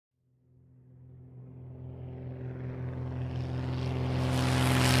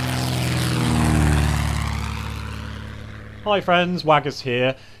Hi friends, Waggaz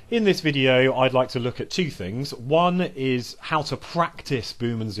here. In this video I'd like to look at two things. One is how to practice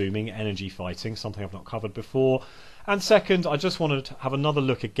boom and zooming energy fighting, something I've not covered before. And second, I just wanted to have another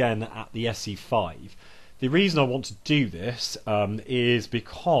look again at the Se5. The reason I want to do this is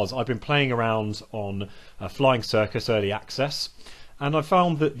because I've been playing around on Flying Circus Early Access, and I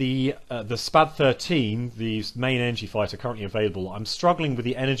found that the SPAD-13, the main energy fighter currently available, I'm struggling with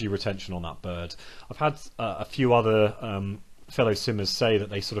the energy retention on that bird. I've had a few other fellow simmers say that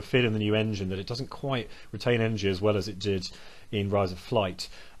they sort of fit in the new engine, that it doesn't quite retain energy as well as it did in Rise of Flight.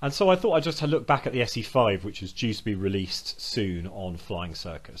 And so I thought I'd just look back at the Se5, which is due to be released soon on Flying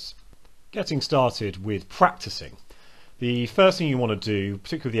Circus. Getting started with practicing. The first thing you want to do,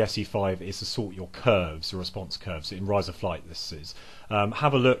 particularly with the Se5, is to sort your curves, the response curves. In Rise of Flight this is.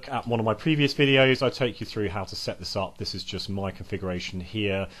 Have a look at one of my previous videos. I take you through how to set this up. This is just my configuration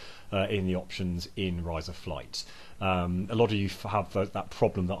here in the options in Rise of Flight. A lot of you have that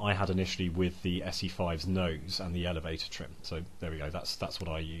problem that I had initially with the Se5's nose and the elevator trim. So there we go, that's what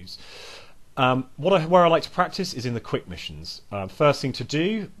I use. Where I like to practice is in the quick missions. First thing to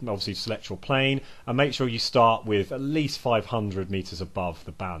do, obviously select your plane and make sure you start with at least 500 meters above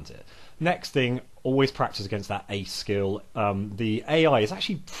the bandit. Next thing, always practice against that ace skill. The AI is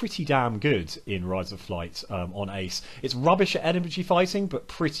actually pretty damn good in Rise of Flight on ace. It's rubbish at energy fighting, but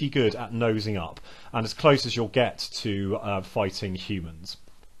pretty good at nosing up, and as close as you'll get to fighting humans.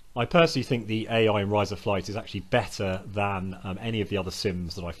 I personally think the AI in Rise of Flight is actually better than any of the other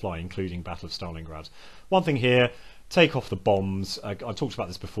sims that I fly, including Battle of Stalingrad. One thing here, take off the bombs. I talked about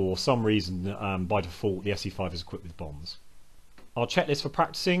this before. For some reason, by default, the Se5 is equipped with bombs. Our checklist for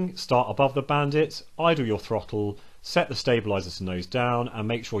practicing: start above the bandit, idle your throttle, set the stabilizer to nose down, and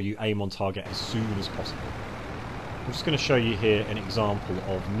make sure you aim on target as soon as possible. I'm just going to show you here an example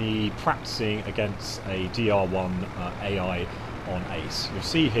of me practicing against a DR1 AI on ace. You'll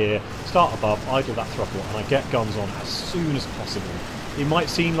see here, start above, idle that throttle, and I get guns on as soon as possible. It might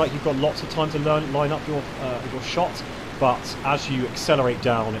seem like you've got lots of time to line up your shot, but as you accelerate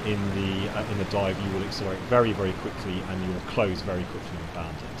down in the dive, you will accelerate very, very quickly, and you will close very quickly on the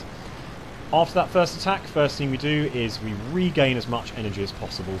bandit. After that first attack, first thing we do is we regain as much energy as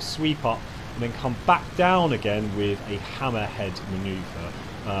possible, sweep up, and then come back down again with a hammerhead maneuver.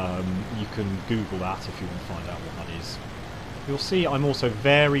 You can Google that if you want to find out what that is. You'll see I'm also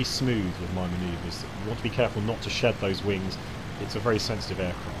very smooth with my manoeuvres. You want to be careful not to shed those wings. It's a very sensitive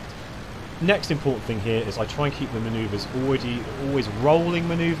aircraft. Next important thing here is I try and keep the manoeuvres always rolling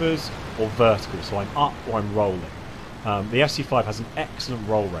manoeuvres or vertical, so I'm up or I'm rolling. The Se5 has an excellent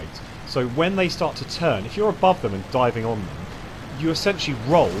roll rate, so when they start to turn, if you're above them and diving on them, you essentially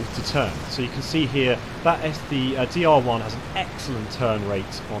roll to turn. So you can see here that the DR1 has an excellent turn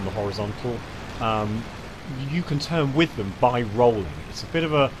rate on the horizontal. You can turn with them by rolling. It's a bit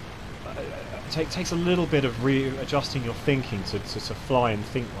of a takes a little bit of readjusting your thinking to fly and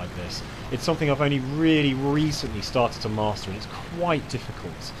think like this. It's something I've only really recently started to master, and it's quite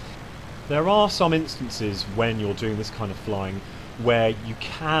difficult. There are some instances when you're doing this kind of flying where you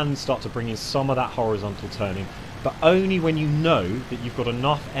can start to bring in some of that horizontal turning, but only when you know that you've got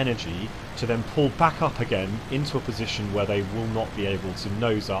enough energy to then pull back up again into a position where they will not be able to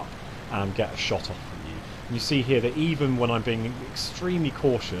nose up and get a shot off from you. And you see here that even when I'm being extremely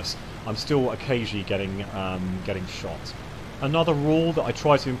cautious, I'm still occasionally getting shot. Another rule that I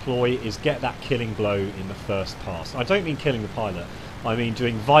try to employ is get that killing blow in the first pass. I don't mean killing the pilot, I mean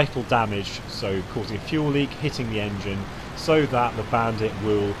doing vital damage, so causing a fuel leak, hitting the engine, so that the bandit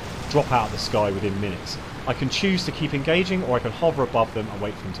will drop out of the sky within minutes. I can choose to keep engaging, or I can hover above them and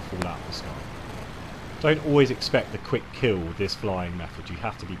wait for them to fall out of the sky. Don't always expect the quick kill with this flying method, you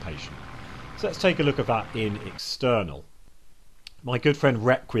have to be patient. So let's take a look at that in external. My good friend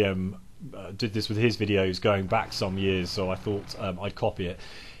Requiem did this with his videos going back some years, so I thought I'd copy it.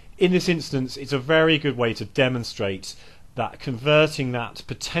 In this instance, it's a very good way to demonstrate that converting that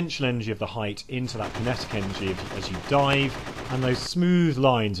potential energy of the height into that kinetic energy as you dive, and those smooth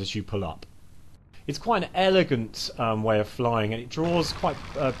lines as you pull up. It's quite an elegant way of flying, and it draws quite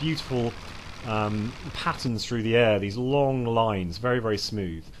beautiful patterns through the air, these long lines, very, very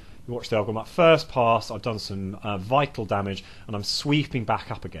smooth. You watch there, I've got my first pass, I've done some vital damage, and I'm sweeping back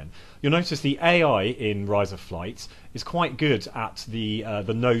up again. You'll notice the AI in Rise of Flight is quite good at the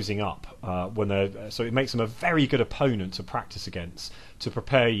nosing up, so it makes them a very good opponent to practice against, to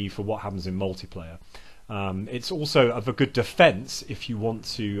prepare you for what happens in multiplayer. It's also of a good defence if you want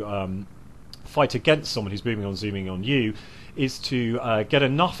to fight against someone who's booming on, zooming on you, is to get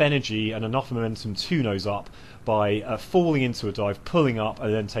enough energy and enough momentum to nose up by falling into a dive, pulling up,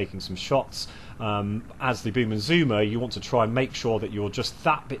 and then taking some shots. As the boom and zoomer, you want to try and make sure that you're just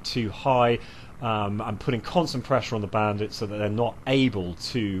that bit too high and putting constant pressure on the bandit so that they're not able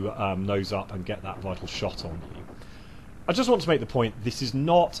to nose up and get that vital shot on you. I just want to make the point, this is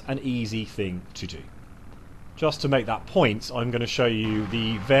not an easy thing to do. Just to make that point, I'm going to show you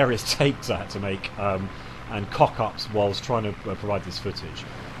the various takes I had to make and cock-ups whilst trying to provide this footage.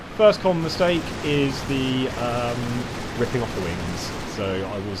 First common mistake is the ripping off the wings. So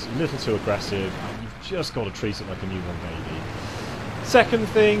I was a little too aggressive, and you've just got to treat it like a newborn baby. Second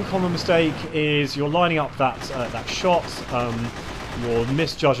thing, common mistake, is you're lining up that shot, you're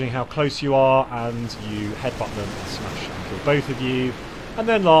misjudging how close you are, and you headbutt them and smash and kill both of you. And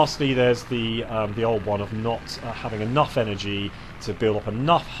then lastly, there's the old one of not having enough energy to build up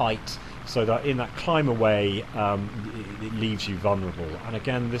enough height so that in that climb away it leaves you vulnerable. And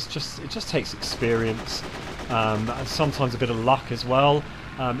again, it just takes experience and sometimes a bit of luck as well.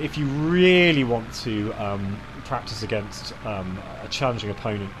 If you really want to practice against a challenging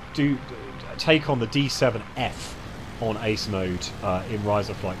opponent, do take on the D7F on ace mode in Rise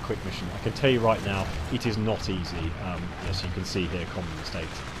of Flight Quick Mission. I can tell you right now, it is not easy. As you can see here, common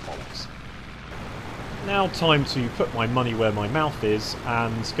mistakes, bollocks. Now time to put my money where my mouth is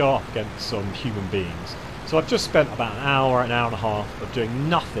and go up against some human beings. So I've just spent about an hour and a half of doing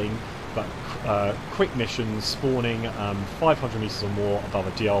nothing but quick missions, spawning 500 meters or more above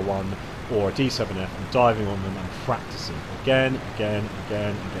a DR1 or a D7F and diving on them and practicing again,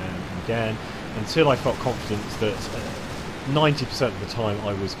 until I felt confident that 90% of the time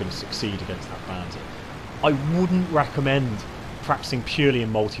I was going to succeed against that bandit. I wouldn't recommend practicing purely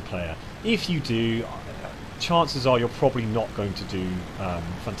in multiplayer. If you do, chances are you're probably not going to do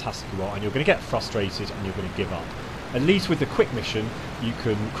fantastically well, and you're going to get frustrated and you're going to give up. At least with the quick mission, you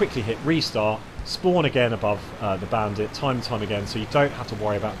can quickly hit restart, spawn again above the bandit time and time again, so you don't have to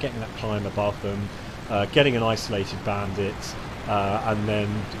worry about getting that climb above them, getting an isolated bandit, and then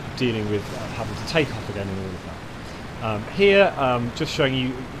dealing with having to take off again and all of that. Here, just showing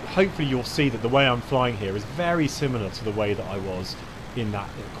you, hopefully you'll see that the way I'm flying here is very similar to the way that I was in that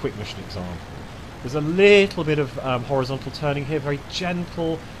quick mission example. There's a little bit of horizontal turning here, very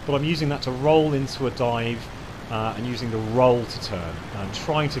gentle, but I'm using that to roll into a dive and using the roll to turn and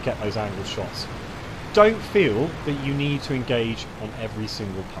trying to get those angled shots. Don't feel that you need to engage on every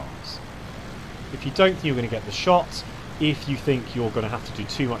single pass. If you don't think you're going to get the shot, if you think you're going to have to do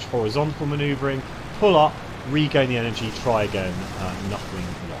too much horizontal manoeuvring, pull up, regain the energy, try again, nothing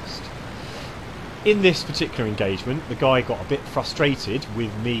lost. In this particular engagement, the guy got a bit frustrated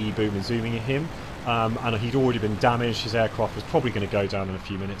with me boom and zooming at him, and he'd already been damaged. His aircraft was probably going to go down in a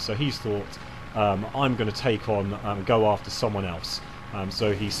few minutes, so he's thought, I'm going to take on and go after someone else.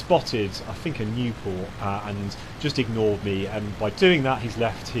 So he spotted, I think, a Newport and just ignored me, and by doing that he's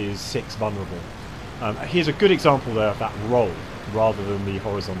left his 6 vulnerable. Here's a good example there of that roll rather than the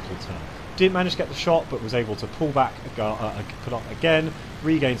horizontal turn. Didn't manage to get the shot, but was able to pull back, put up again,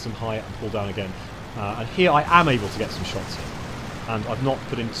 regain some height and pull down again. And here I am able to get some shots in, and I've not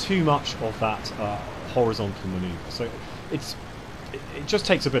put in too much of that horizontal manoeuvre. So it just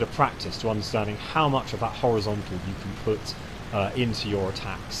takes a bit of practice to understanding how much of that horizontal you can put into your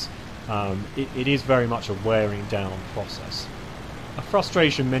attacks. It is very much a wearing down process. A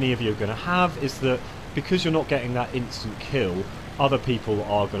frustration many of you are going to have is that because you're not getting that instant kill, other people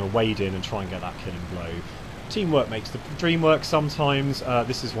are going to wade in and try and get that killing blow. Teamwork makes the dream work sometimes.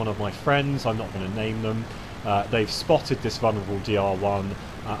 This is one of my friends, I'm not going to name them. They've spotted this vulnerable DR1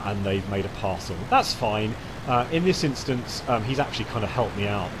 and they've made a pass on. That's fine. In this instance, he's actually kind of helped me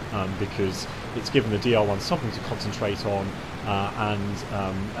out because it's given the DR1 something to concentrate on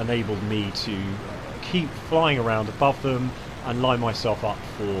and enabled me to keep flying around above them and line myself up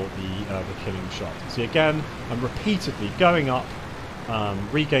for the killing shot. See, again, I'm repeatedly going up,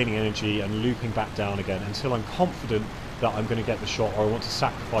 regaining energy and looping back down again until I'm confident that I'm going to get the shot, or I want to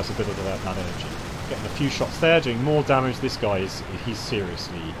sacrifice a bit of that energy. Getting a few shots there, doing more damage. This guy he's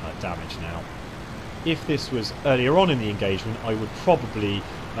seriously damaged now. If this was earlier on in the engagement, I would probably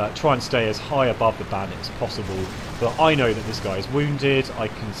try and stay as high above the bandit as possible, but I know that this guy is wounded. I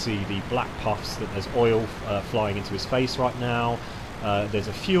can see the black puffs, that there's oil flying into his face right now. There's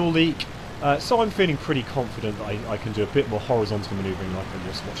a fuel leak, so I'm feeling pretty confident that I can do a bit more horizontal manoeuvring like I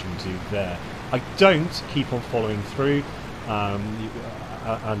was watching him do there. I don't keep on following through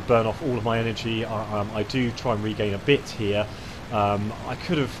and burn off all of my energy. I do try and regain a bit here. I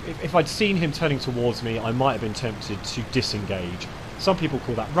could have, if I'd seen him turning towards me, I might have been tempted to disengage. Some people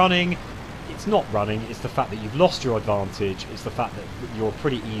call that running. it's not running, it's the fact that you've lost your advantage, it's the fact that you're a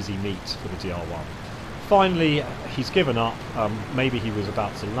pretty easy meet for the DR1. Finally, he's given up. Maybe he was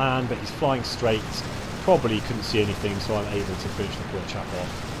about to land, but he's flying straight, probably couldn't see anything, so I'm able to finish the poor chap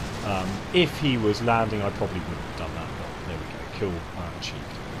off. If he was landing, I probably wouldn't have done that, but there we go, kill achieved.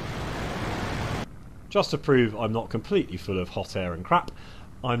 Just to prove I'm not completely full of hot air and crap,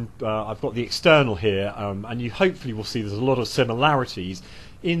 I've got the external here, and you hopefully will see there's a lot of similarities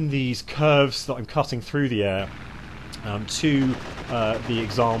in these curves that I'm cutting through the air to the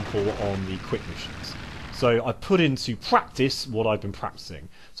example on the quick missions. So I put into practice what I've been practicing.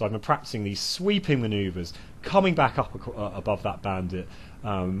 So I've been practicing these sweeping manoeuvres, coming back up above that bandit,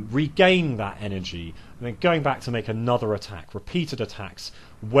 regaining that energy, and then going back to make another attack, repeated attacks,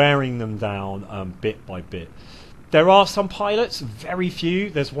 wearing them down bit by bit. There are some pilots, very few.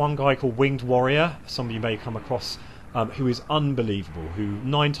 There's one guy called Winged Warrior, some of you may come across, who is unbelievable, who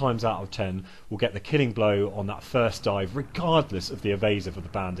 9 times out of 10 will get the killing blow on that first dive, regardless of the evasive of the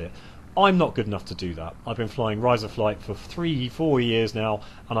bandit. I'm not good enough to do that. I've been flying Rise of Flight for 3-4 years now,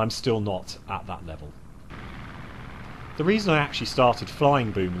 and I'm still not at that level. The reason I actually started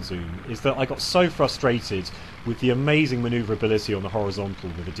flying Boom and Zoom is that I got so frustrated with the amazing manoeuvrability on the horizontal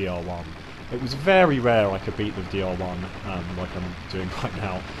with the DR1. It was very rare I could beat the DR1, like I'm doing right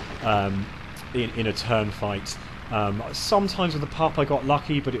now, in a turn fight. Sometimes with the pup I got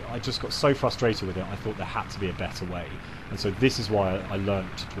lucky, but I just got so frustrated with it, I thought there had to be a better way. And so this is why I learned,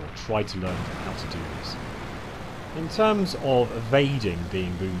 or tried to learn how to do this. In terms of evading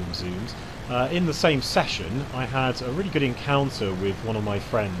being Boom and Zoomed, in the same session I had a really good encounter with one of my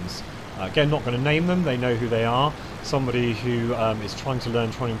friends. Again, not going to name them, they know who they are. Somebody who is trying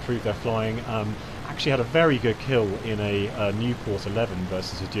to improve their flying. Actually had a very good kill in a Newport 11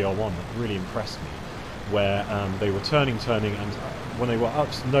 versus a DR1 that really impressed me, where they were turning, and when they were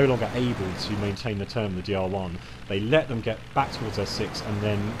no longer able to maintain the turn of the DR1, they let them get back towards their 6 and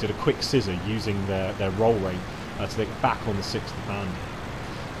then did a quick scissor using their roll rate to get back on the 6th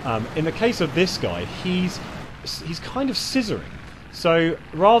bandit. In the case of this guy, he's kind of scissoring. So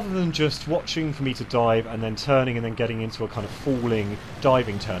rather than just watching for me to dive and then turning and then getting into a kind of falling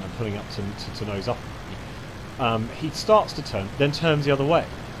diving turn and pulling up to nose up, he starts to turn, then turns the other way.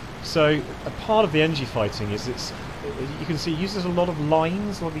 So a part of the NG fighting is you can see it uses a lot of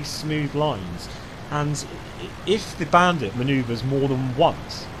lines, a lot of these smooth lines, and if the bandit manoeuvres more than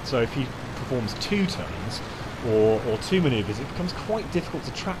once, so if he performs 2 turns or 2 manoeuvres, it becomes quite difficult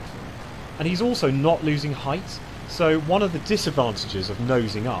to track them. And he's also not losing height. So one of the disadvantages of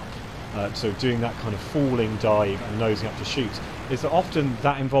nosing up, so doing that kind of falling dive and nosing up to shoot, is that often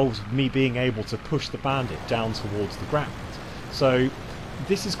that involves me being able to push the bandit down towards the ground. So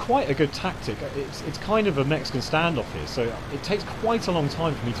this is quite a good tactic. It's kind of a Mexican standoff here, so it takes quite a long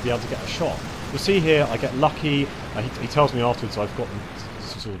time for me to be able to get a shot. You'll see here I get lucky. He tells me afterwards I've gotten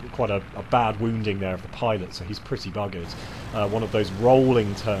sort of quite a bad wounding there of the pilot, so he's pretty buggered. One of those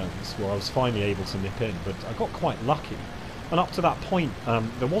rolling turns where I was finally able to nip in, but I got quite lucky. And up to that point,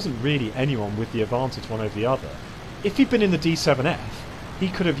 there wasn't really anyone with the advantage one over the other. If he'd been in the D7F, he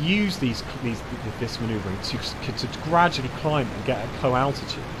could have used this manoeuvring to gradually climb and get a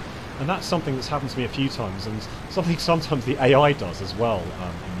co-altitude. And that's something that's happened to me a few times, and something sometimes the AI does as well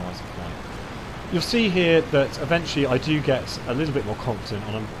in Rise of Flight. You'll see here that eventually I do get a little bit more confident,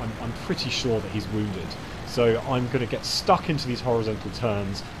 and I'm pretty sure that he's wounded. So I'm going to get stuck into these horizontal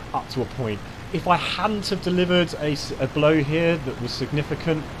turns up to a point. If I hadn't have delivered a blow here that was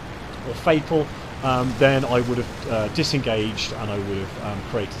significant or fatal, then I would have disengaged and I would have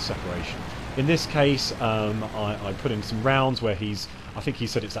created separation. In this case, I put in some rounds where I think he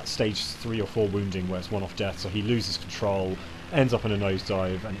said it's at stage 3 or 4 wounding where it's one-off death, so he loses control, ends up in a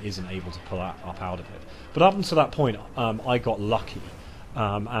nosedive and isn't able to pull up out of it. But up until that point, I got lucky,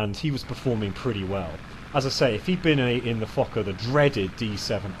 and he was performing pretty well. As I say, if he'd been in the Fokker, the dreaded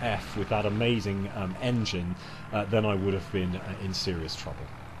D7F with that amazing engine, then I would have been in serious trouble.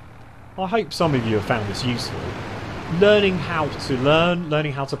 I hope some of you have found this useful. Learning how to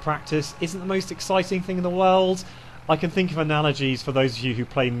learning how to practice isn't the most exciting thing in the world. I can think of analogies for those of you who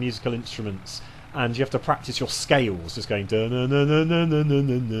play musical instruments and you have to practice your scales, just going da na na na na na na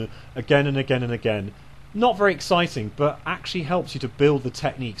na again and again and again. Not very exciting, but actually helps you to build the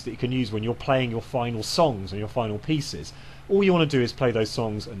techniques that you can use when you're playing your final songs and your final pieces. All you want to do is play those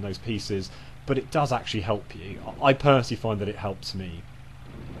songs and those pieces, but it does actually help you. I personally find that it helps me.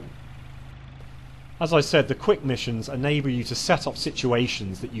 As I said, the quick missions enable you to set up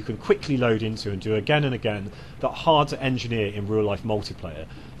situations that you can quickly load into and do again and again that are hard to engineer in real life multiplayer,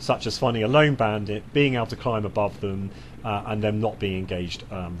 such as finding a lone bandit, being able to climb above them, and them not being engaged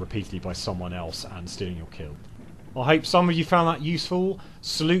repeatedly by someone else and stealing your kill. I hope some of you found that useful.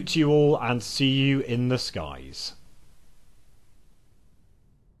 Salute to you all and see you in the skies.